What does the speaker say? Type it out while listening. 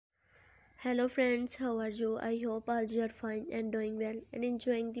Hello friends, how are you? I hope all you are fine and doing well and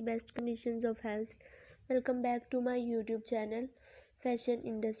enjoying the best conditions of health. Welcome back to my YouTube channel, Fashion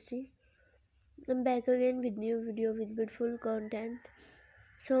Industry. I'm back again with new video with beautiful content.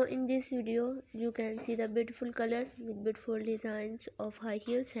 So in this video, you can see the beautiful color with beautiful designs of high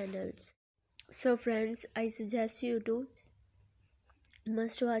heel sandals. So friends, I suggest you to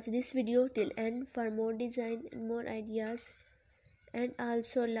must watch this video till end for more design and more ideas, and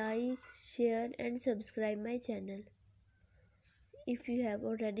also like, share and subscribe my channel. If you have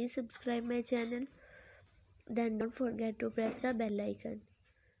already subscribed my channel, then don't forget to press the bell icon.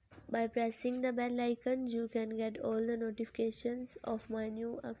 By pressing the bell icon, you can get all the notifications of my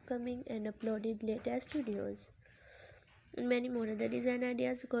new upcoming and uploaded latest videos and many more other design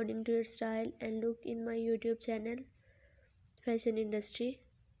ideas according to your style and look in my YouTube channel, Fashion Industry.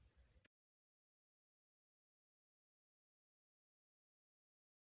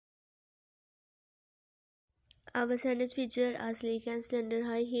 Our sandals feature a sleek and slender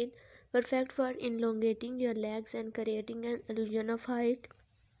high heel, perfect for elongating your legs and creating an illusion of height.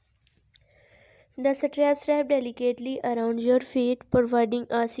 The straps wrap delicately around your feet, providing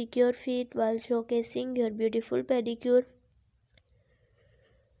a secure fit while showcasing your beautiful pedicure.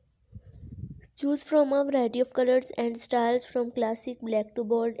 Choose from a variety of colors and styles from classic black to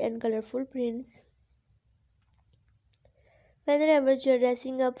bold and colorful prints. Whenever you're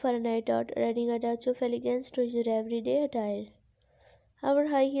dressing up for a night out, adding a touch of elegance to your everyday attire. Our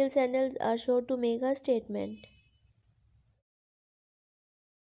high heel sandals are sure to make a statement.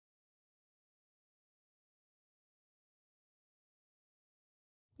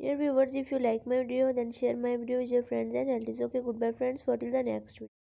 Dear viewers, if you like my video, then share my video with your friends and relatives. Okay, goodbye friends, for till the next video.